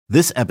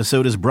This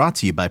episode is brought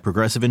to you by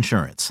Progressive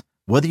Insurance.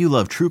 Whether you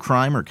love true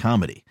crime or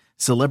comedy,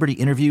 celebrity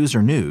interviews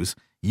or news,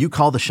 you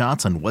call the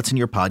shots on what's in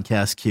your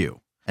podcast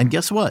queue. And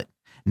guess what?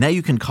 Now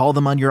you can call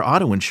them on your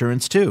auto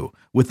insurance too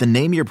with the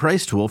Name Your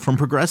Price tool from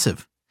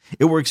Progressive.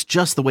 It works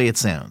just the way it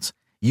sounds.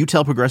 You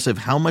tell Progressive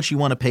how much you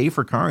want to pay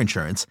for car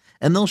insurance,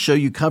 and they'll show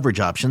you coverage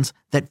options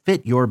that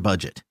fit your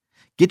budget.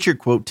 Get your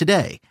quote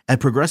today at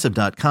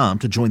Progressive.com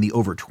to join the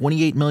over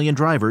 28 million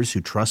drivers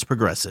who trust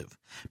Progressive.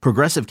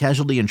 Progressive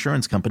Casualty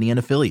Insurance Company and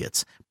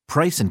Affiliates.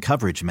 Price and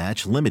coverage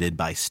match limited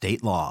by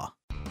state law.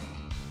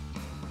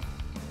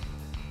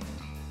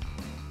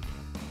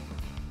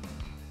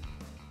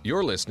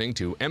 You're listening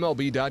to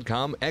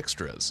MLB.com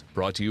Extras,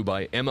 brought to you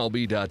by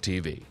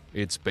MLB.tv.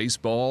 It's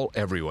baseball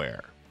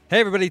everywhere. Hey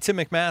everybody, Tim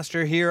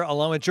McMaster here,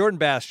 along with Jordan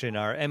Bastian,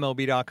 our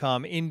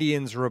MLB.com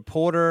Indians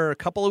reporter. A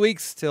couple of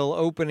weeks till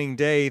opening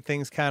day,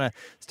 things kind of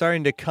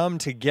starting to come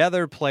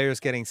together, players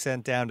getting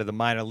sent down to the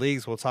minor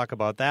leagues. We'll talk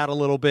about that a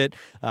little bit.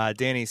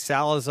 Danny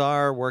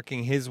Salazar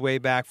working his way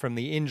back from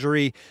the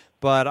injury.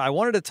 But I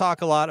wanted to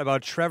talk a lot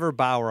about Trevor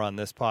Bauer on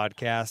this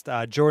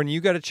podcast. Jordan,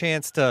 you got a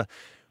chance to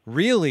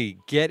really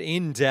get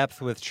in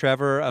depth with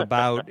Trevor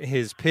about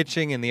his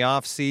pitching in the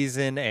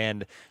offseason.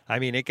 And I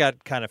mean, it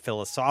got kind of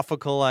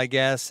philosophical, I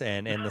guess,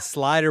 and the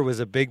slider was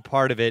a big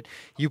part of it.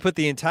 You put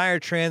the entire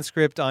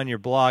transcript on your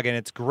blog, and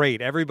it's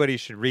great. Everybody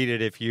should read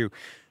it if you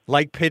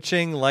like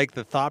pitching, like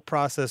the thought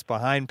process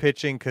behind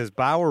pitching, because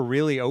Bauer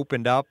really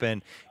opened up,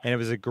 and it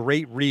was a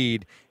great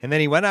read. And then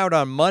he went out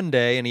on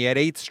Monday, and he had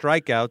 8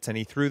 strikeouts, and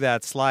he threw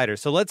that slider.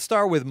 So let's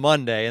start with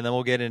Monday, and then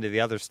we'll get into the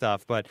other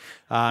stuff. But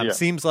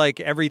Seems like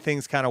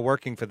everything's kind of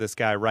working for this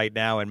guy right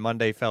now, and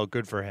Monday felt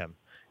good for him.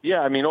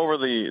 Yeah, I mean, over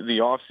the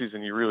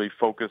offseason, you really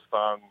focused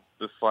on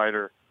the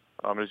slider.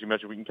 As you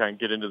mentioned, we can kind of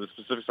get into the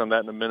specifics on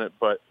that in a minute,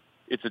 but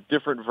it's a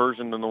different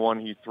version than the one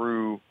he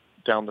threw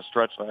down the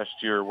stretch last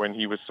year when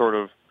he was sort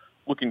of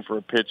looking for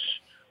a pitch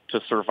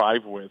to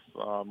survive with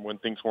when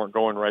things weren't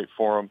going right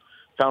for him.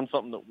 Found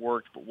something that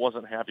worked but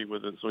wasn't happy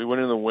with it. So he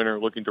went in the winter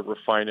looking to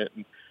refine it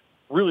and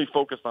really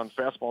focused on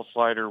fastball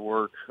slider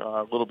work,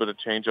 a little bit of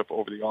changeup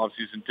over the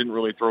offseason. Didn't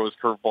really throw his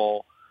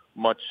curveball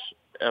much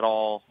at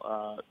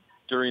all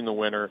during the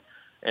winter.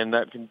 And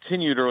that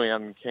continued early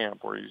on in camp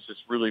where he was just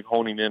really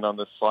honing in on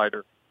this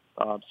slider.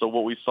 So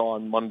what we saw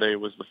on Monday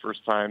was the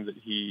first time that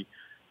he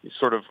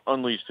sort of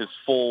unleashed his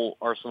full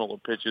arsenal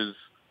of pitches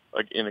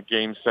in a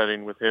game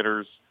setting with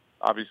hitters.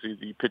 Obviously,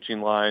 the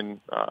pitching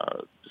line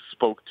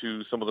spoke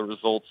to some of the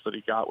results that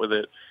he got with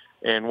it.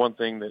 And one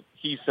thing that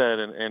he said,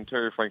 and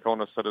Terry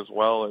Francona said as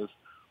well, is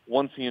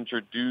once he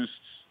introduced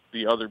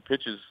the other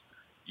pitches,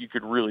 you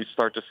could really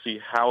start to see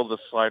how the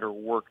slider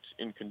worked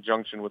in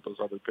conjunction with those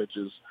other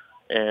pitches.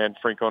 And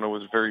Francona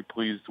was very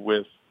pleased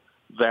with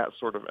that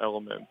sort of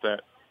element,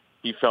 that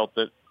he felt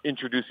that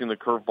introducing the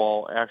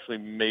curveball actually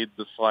made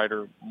the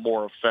slider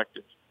more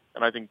effective.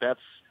 And I think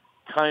that's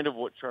kind of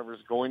what Trevor's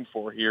going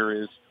for here,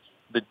 is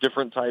the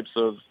different types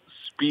of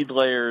speed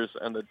layers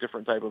and the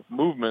different type of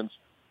movements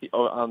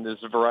on this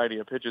variety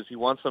of pitches. He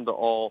wants them to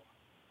all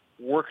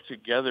work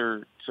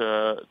together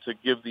to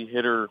give the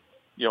hitter,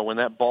 when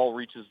that ball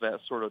reaches that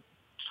sort of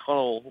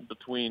tunnel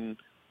between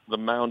the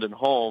mound and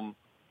home,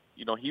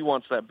 he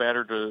wants that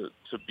batter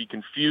to be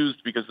confused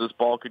because this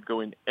ball could go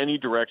in any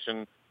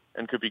direction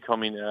and could be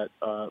coming at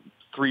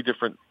 3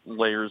 different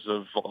layers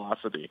of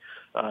velocity.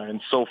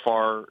 And so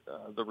far,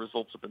 the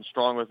results have been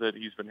strong with it.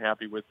 He's been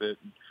happy with it.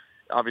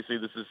 Obviously,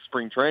 this is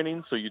spring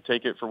training, so you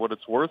take it for what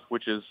it's worth,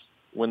 which is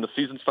when the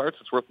season starts,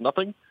 it's worth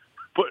nothing.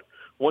 But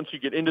once you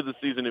get into the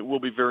season, it will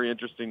be very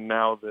interesting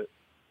now that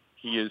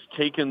he has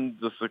taken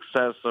the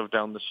success of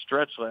down the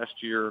stretch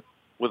last year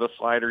with a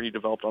slider he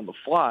developed on the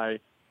fly,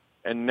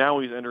 and now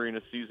he's entering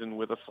a season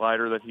with a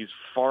slider that he's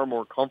far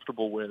more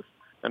comfortable with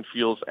and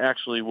feels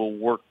actually will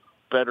work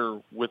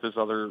better with his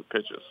other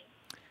pitches.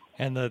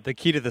 And the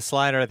key to the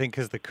slider, I think,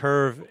 because the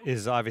curve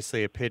is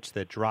obviously a pitch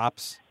that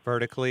drops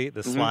vertically.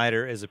 The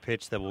slider is a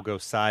pitch that will go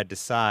side to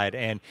side.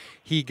 And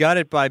he got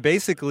it by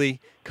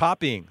basically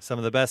copying some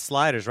of the best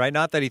sliders, right?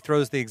 Not that he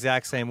throws the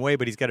exact same way,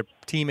 but he's got a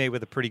teammate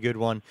with a pretty good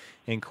one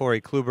in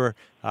Corey Kluber,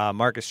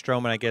 Marcus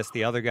Stroman, I guess,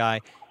 the other guy.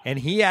 And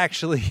he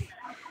actually...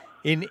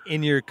 In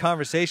your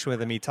conversation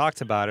with him, he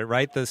talked about it,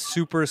 right? The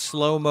super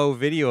slow-mo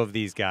video of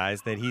these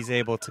guys that he's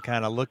able to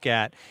kind of look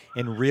at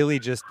and really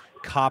just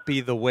copy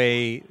the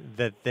way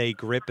that they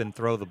grip and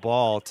throw the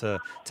ball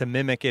to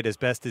mimic it as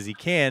best as he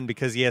can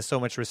because he has so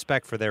much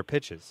respect for their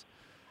pitches.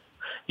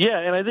 Yeah,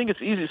 and I think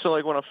it's easy. So,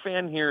 like, when a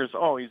fan hears,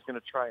 oh, he's going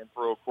to try and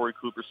throw a Corey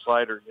Kluber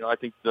slider, I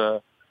think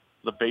the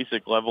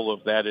basic level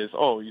of that is,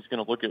 oh, he's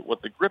going to look at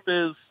what the grip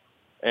is,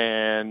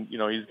 and,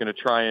 he's going to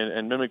try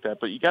and mimic that.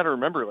 But you got to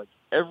remember, like,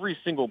 every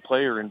single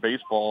player in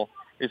baseball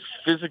is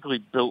physically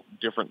built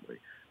differently.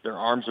 Their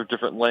arms are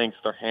different lengths.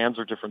 Their hands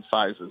are different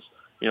sizes.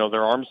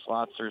 Their arm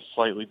slots are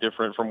slightly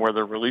different from where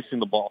they're releasing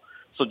the ball.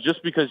 So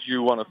just because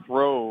you want to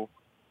throw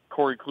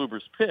Corey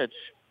Kluber's pitch,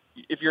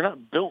 if you're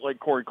not built like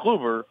Corey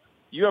Kluber,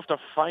 you have to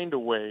find a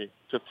way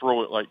to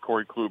throw it like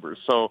Corey Kluber.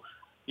 So,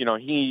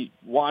 he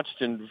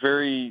watched in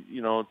very,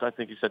 I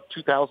think he said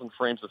 2,000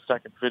 frames a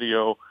second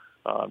video.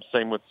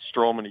 Same with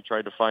Stroman. He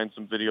tried to find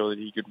some video that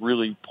he could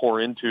really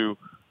pour into.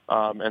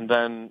 And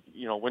then,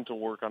 went to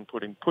work on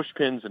putting push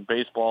pins and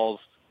baseballs,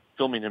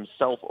 filming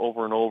himself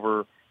over and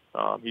over.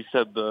 He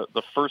said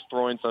the first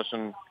throwing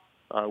session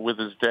with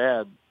his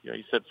dad,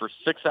 he said for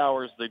 6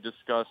 hours they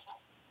discussed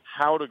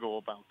how to go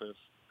about this.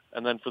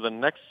 And then for the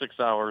next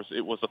 6 hours,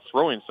 it was a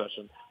throwing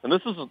session. And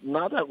this is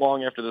not that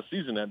long after the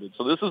season ended.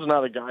 So this is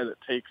not a guy that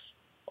takes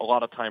a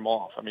lot of time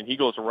off. I mean, he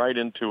goes right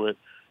into it.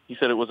 He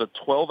said it was a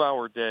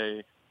 12-hour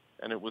day,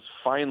 and it was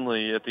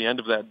finally at the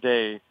end of that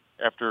day,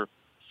 after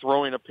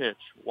throwing a pitch,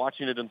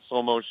 watching it in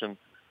slow motion,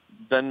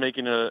 then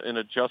making an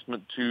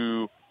adjustment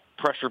to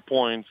pressure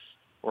points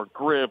or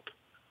grip.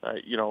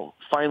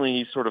 Finally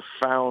he sort of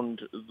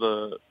found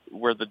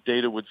where the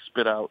data would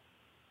spit out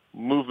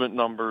movement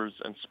numbers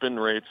and spin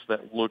rates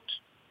that looked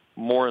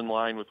more in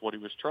line with what he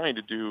was trying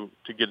to do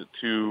to get it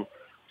to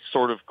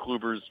sort of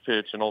Kluber's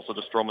pitch and also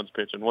to Stroman's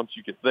pitch. And once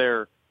you get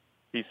there,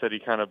 he said he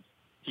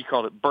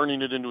called it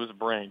burning it into his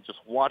brain, just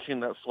watching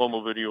that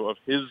slow-mo video of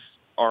his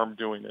arm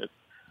doing it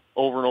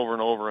over and over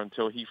and over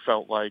until he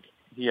felt like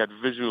he had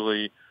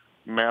visually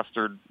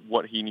mastered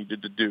what he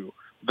needed to do.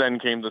 Then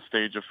came the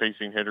stage of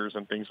facing hitters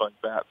and things like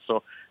that.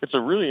 So it's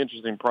a really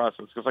interesting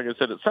process because, like I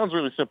said, it sounds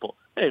really simple.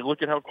 Hey,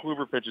 look at how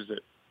Kluber pitches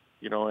it,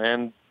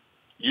 and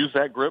use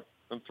that grip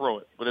and throw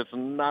it. But it's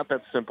not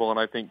that simple, and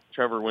I think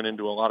Trevor went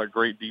into a lot of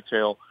great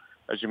detail,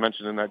 as you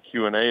mentioned in that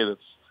Q&A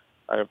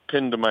I have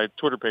pinned to my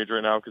Twitter page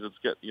right now because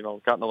it's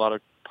gotten a lot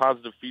of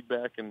positive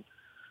feedback and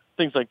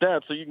things like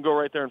that. So you can go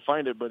right there and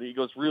find it. But he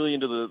goes really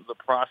into the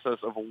process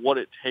of what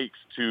it takes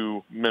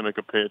to mimic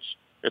a pitch.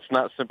 It's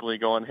not simply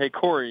going, hey,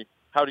 Corey,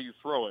 how do you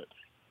throw it?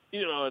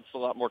 It's a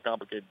lot more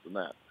complicated than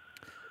that.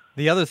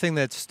 The other thing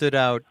that stood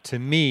out to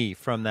me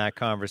from that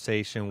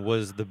conversation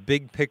was the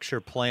big picture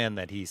plan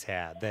that he's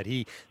had.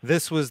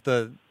 This was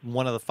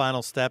one of the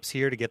final steps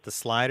here to get the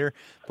slider.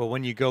 But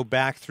when you go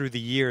back through the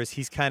years,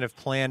 he's kind of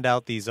planned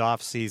out these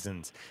off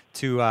seasons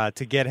to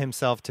get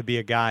himself to be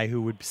a guy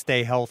who would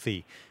stay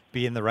healthy,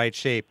 be in the right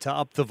shape, to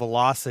up the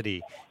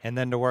velocity, and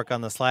then to work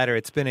on the slider.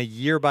 It's been a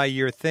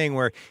year-by-year thing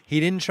where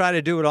he didn't try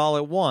to do it all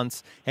at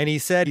once, and he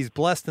said he's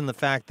blessed in the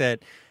fact that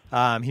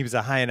he was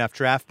a high enough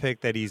draft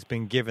pick that he's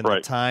been given the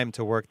time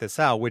to work this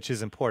out, which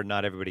is important.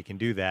 Not everybody can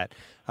do that.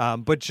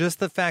 But just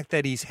the fact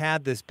that he's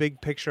had this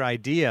big-picture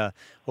idea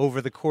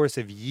over the course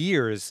of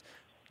years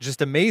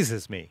just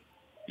amazes me.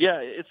 Yeah,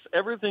 it's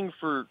everything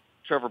for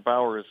Trevor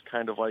Bauer is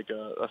kind of like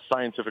a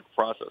scientific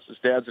process. His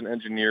dad's an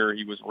engineer.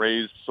 He was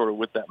raised sort of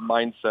with that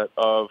mindset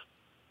of,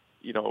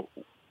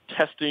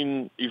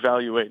 testing,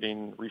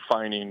 evaluating,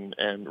 refining,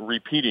 and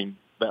repeating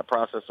that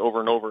process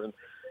over and over. And,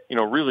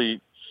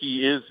 really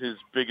he is his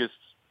biggest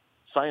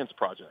science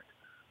project.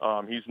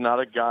 He's not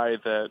a guy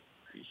that,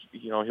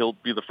 he'll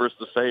be the first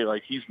to say,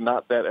 like, he's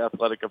not that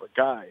athletic of a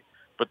guy.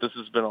 But this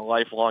has been a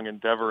lifelong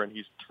endeavor, and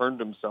he's turned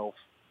himself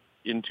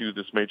into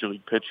this major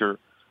league pitcher.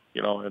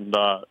 He's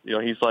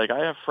like,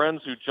 I have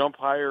friends who jump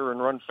higher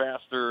and run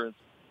faster,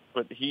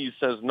 but he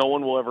says no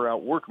one will ever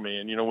outwork me.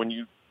 And, when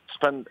you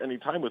spend any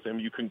time with him,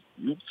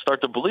 you start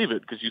to believe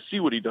it because you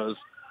see what he does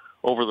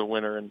over the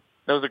winter. And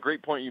that was a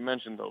great point you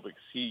mentioned, though,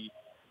 because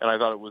and I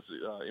thought it was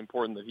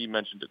important that he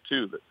mentioned it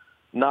too, that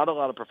not a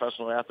lot of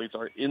professional athletes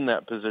are in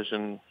that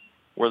position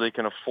where they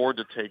can afford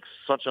to take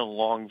such a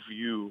long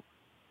view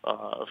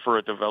for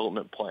a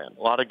development plan.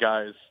 A lot of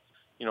guys,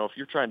 if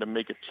you're trying to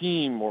make a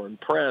team or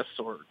impress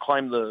or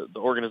climb the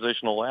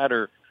organizational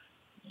ladder,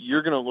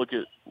 you're going to look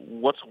at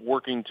what's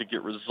working to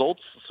get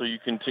results so you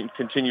can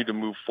continue to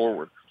move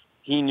forward.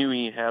 He knew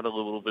he had a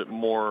little bit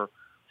more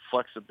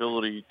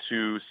flexibility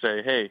to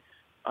say, hey,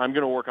 I'm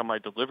going to work on my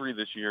delivery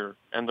this year,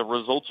 and the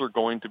results are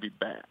going to be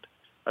bad.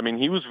 I mean,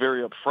 he was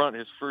very upfront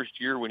his first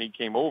year when he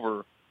came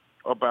over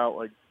about,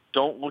 like,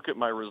 don't look at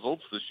my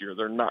results this year.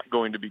 They're not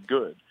going to be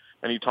good.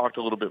 And he talked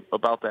a little bit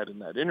about that in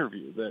that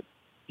interview, that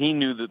he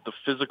knew that the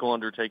physical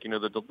undertaking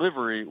of the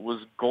delivery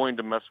was going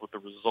to mess with the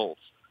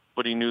results.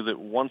 But he knew that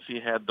once he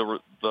had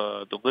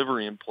the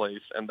delivery in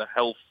place and the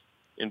health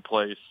in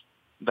place,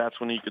 that's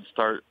when he could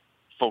start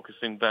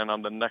focusing then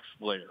on the next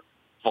layer,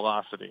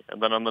 velocity,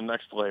 and then on the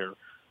next layer,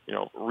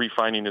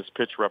 refining his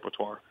pitch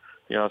repertoire.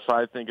 So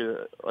I think,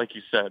 like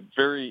you said,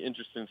 very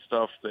interesting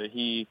stuff that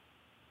he,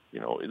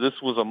 this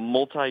was a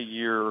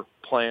multi-year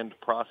planned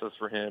process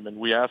for him. And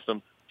we asked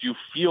him, do you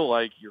feel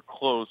like you're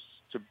close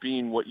to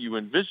being what you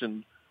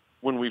envisioned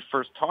when we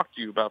first talked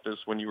to you about this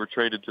when you were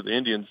traded to the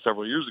Indians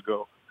several years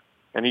ago?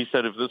 And he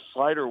said if this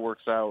slider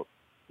works out,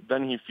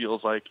 then he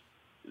feels like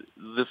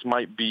this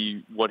might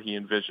be what he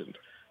envisioned.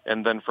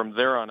 And then from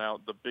there on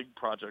out, the big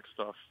project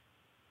stuff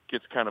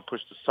gets kind of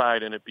pushed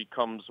aside, and it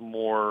becomes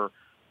more,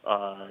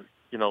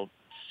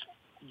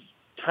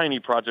 tiny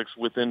projects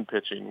within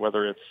pitching,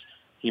 whether it's,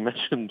 he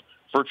mentioned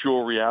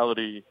virtual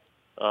reality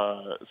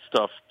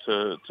stuff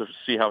to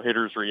see how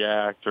hitters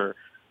react, or,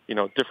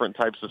 different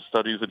types of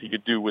studies that he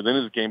could do within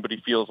his game. But he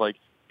feels like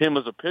him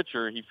as a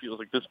pitcher, he feels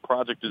like this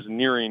project is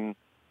nearing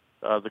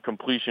the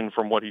completion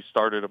from what he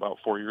started about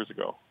 4 years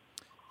ago.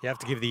 You have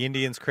to give the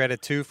Indians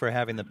credit, too, for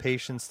having the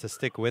patience to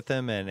stick with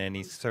him, and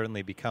he's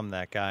certainly become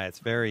that guy. It's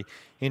very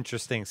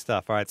interesting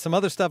stuff. All right, some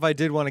other stuff I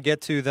did want to get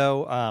to,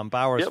 though.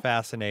 Bauer's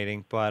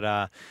fascinating,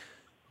 but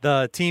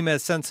the team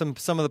has sent some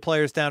of the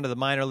players down to the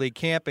minor league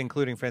camp,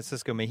 including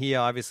Francisco Mejia,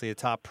 obviously a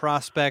top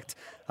prospect,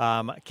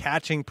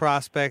 catching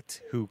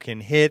prospect who can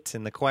hit.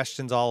 And the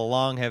questions all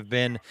along have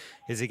been,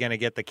 is he going to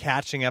get the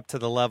catching up to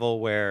the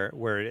level where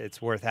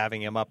it's worth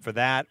having him up for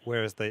that,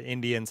 whereas the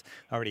Indians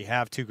already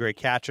have two great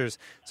catchers.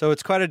 So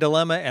it's quite a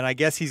dilemma, and I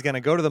guess he's going to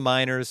go to the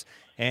minors,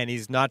 and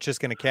he's not just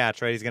going to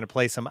catch, right? He's going to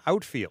play some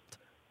outfield.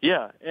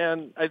 Yeah,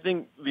 and I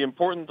think the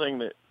important thing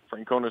that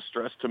Francona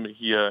stressed to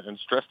Mejia and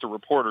stressed to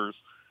reporters,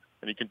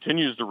 and he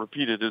continues to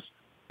repeat it, is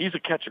he's a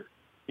catcher.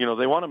 You know,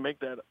 they want to make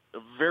that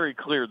very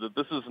clear that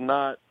this is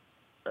not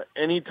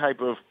any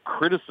type of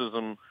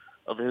criticism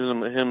of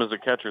him as a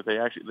catcher.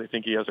 They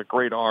think he has a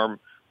great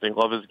arm. They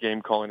love his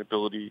game calling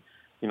ability.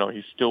 You know,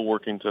 he's still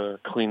working to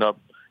clean up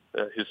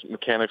his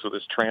mechanics with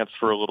his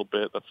transfer a little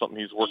bit. That's something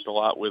he's worked a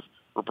lot with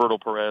Roberto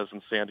Perez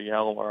and Sandy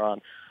Alomar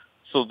on.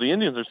 So the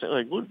Indians are saying,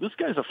 like, look, this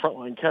guy's a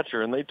frontline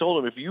catcher, and they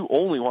told him, if you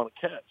only want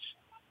to catch,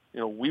 you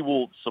know, we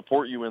will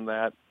support you in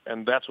that,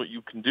 and that's what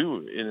you can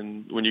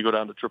do when you go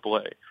down to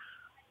AAA.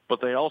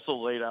 But they also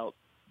laid out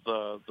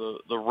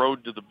the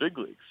road to the big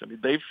leagues. I mean,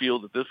 they feel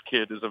that this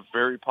kid is a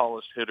very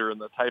polished hitter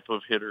and the type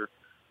of hitter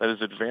that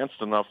is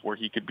advanced enough where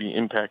he could be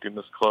impacting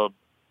this club,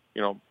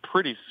 you know,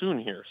 pretty soon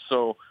here.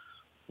 So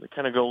they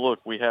kind of go, look,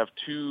 we have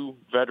two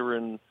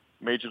veteran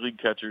major league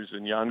catchers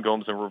in Yan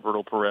Gomes and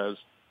Roberto Perez,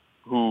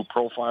 who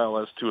profile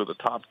as two of the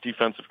top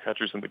defensive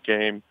catchers in the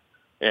game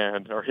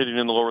and are hitting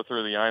in the lower third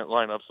of the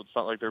lineup, so it's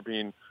not like they're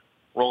being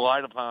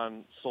relied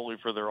upon solely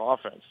for their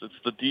offense. It's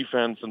the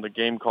defense and the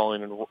game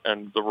calling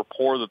and the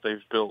rapport that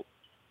they've built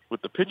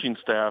with the pitching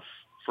staff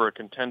for a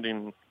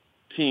contending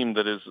team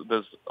that is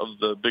of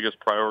the biggest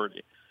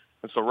priority.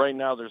 And so right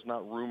now there's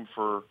not room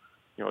for,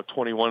 you know, a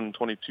 21,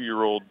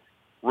 22-year-old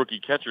rookie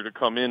catcher to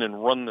come in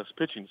and run this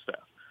pitching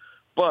staff.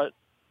 But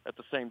at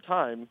the same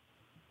time,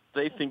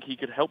 they think he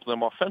could help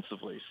them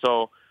offensively.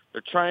 So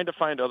they're trying to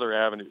find other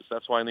avenues.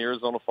 That's why in the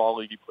Arizona Fall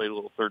League he played a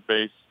little third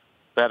base.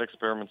 That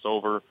experiment's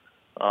over.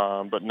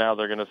 But now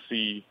they're going to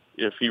see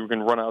if he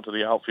can run out to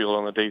the outfield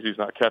on the days he's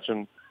not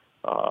catching,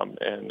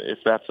 and if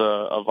that's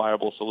a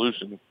viable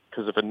solution.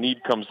 Because if a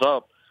need comes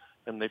up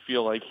and they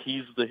feel like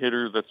he's the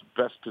hitter that's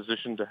best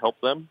positioned to help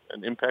them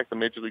and impact the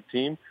major league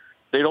team,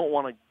 they don't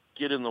want to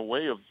get in the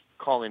way of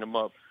calling him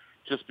up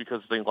just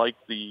because they like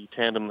the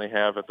tandem they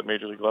have at the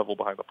major league level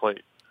behind the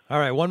plate. All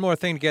right, one more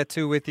thing to get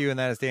to with you, and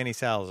that is Danny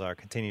Salazar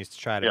continues to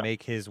try to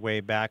make his way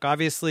back.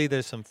 Obviously,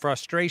 there's some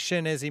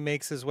frustration as he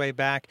makes his way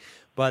back,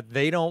 but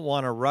they don't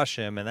want to rush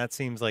him, and that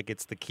seems like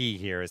it's the key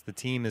here, as the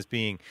team is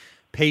being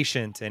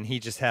patient, and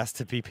he just has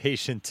to be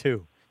patient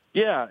too.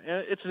 Yeah,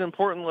 it's an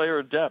important layer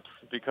of depth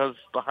because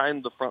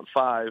behind the front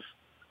five,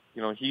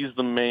 you know, he's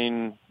the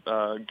main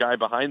guy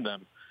behind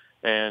them,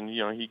 and,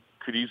 you know, he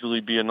could easily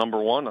be a number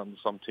one on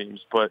some teams,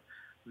 but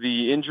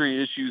the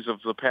injury issues of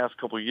the past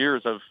couple of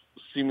years have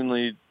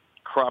seemingly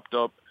cropped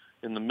up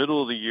in the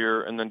middle of the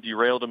year and then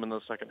derailed him in the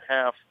second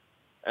half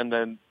and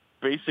then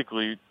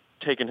basically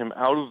taken him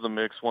out of the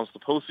mix once the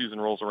postseason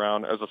rolls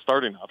around as a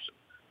starting option.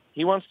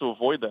 He wants to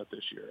avoid that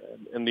this year,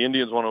 and the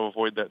Indians want to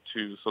avoid that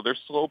too. So they're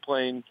slow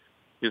playing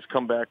his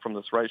comeback from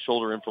this right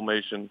shoulder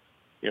inflammation.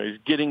 You know, he's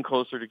getting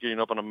closer to getting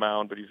up on a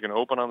mound, but he's going to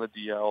open on the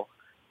DL.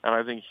 And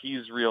I think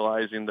he's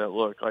realizing that,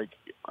 look, like,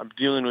 I'm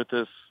dealing with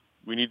this.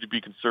 We need to be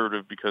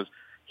conservative because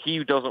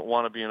he doesn't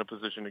want to be in a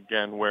position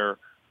again where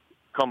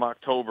come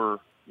October,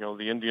 you know,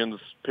 the Indians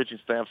pitching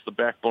staff's the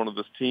backbone of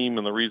this team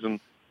and the reason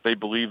they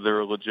believe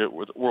they're a legit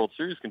World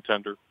Series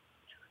contender.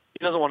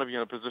 He doesn't want to be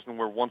in a position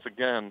where, once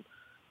again,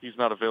 he's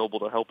not available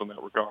to help in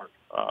that regard.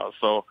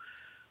 So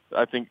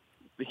I think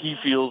he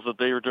feels that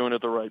they are doing it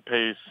at the right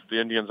pace.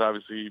 The Indians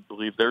obviously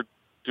believe they're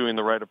doing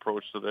the right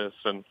approach to this.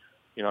 And,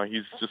 you know,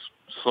 he's just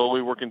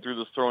slowly working through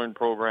this throwing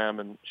program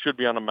and should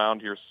be on a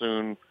mound here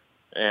soon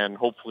and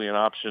hopefully an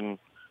option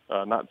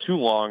not too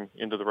long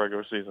into the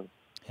regular season.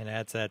 And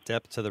adds that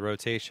depth to the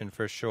rotation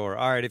for sure.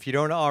 All right, if you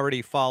don't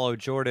already follow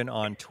Jordan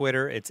on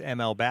Twitter, it's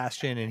ML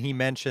Bastion, and he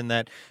mentioned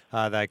that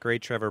that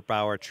great Trevor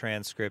Bauer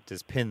transcript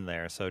is pinned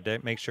there. So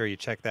make sure you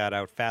check that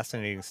out.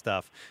 Fascinating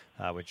stuff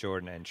with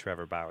Jordan and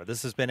Trevor Bauer.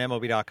 This has been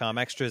MLB.com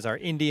Extras, our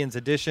Indians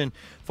edition.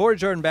 For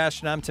Jordan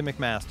Bastion, I'm Tim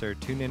McMaster.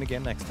 Tune in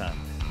again next time.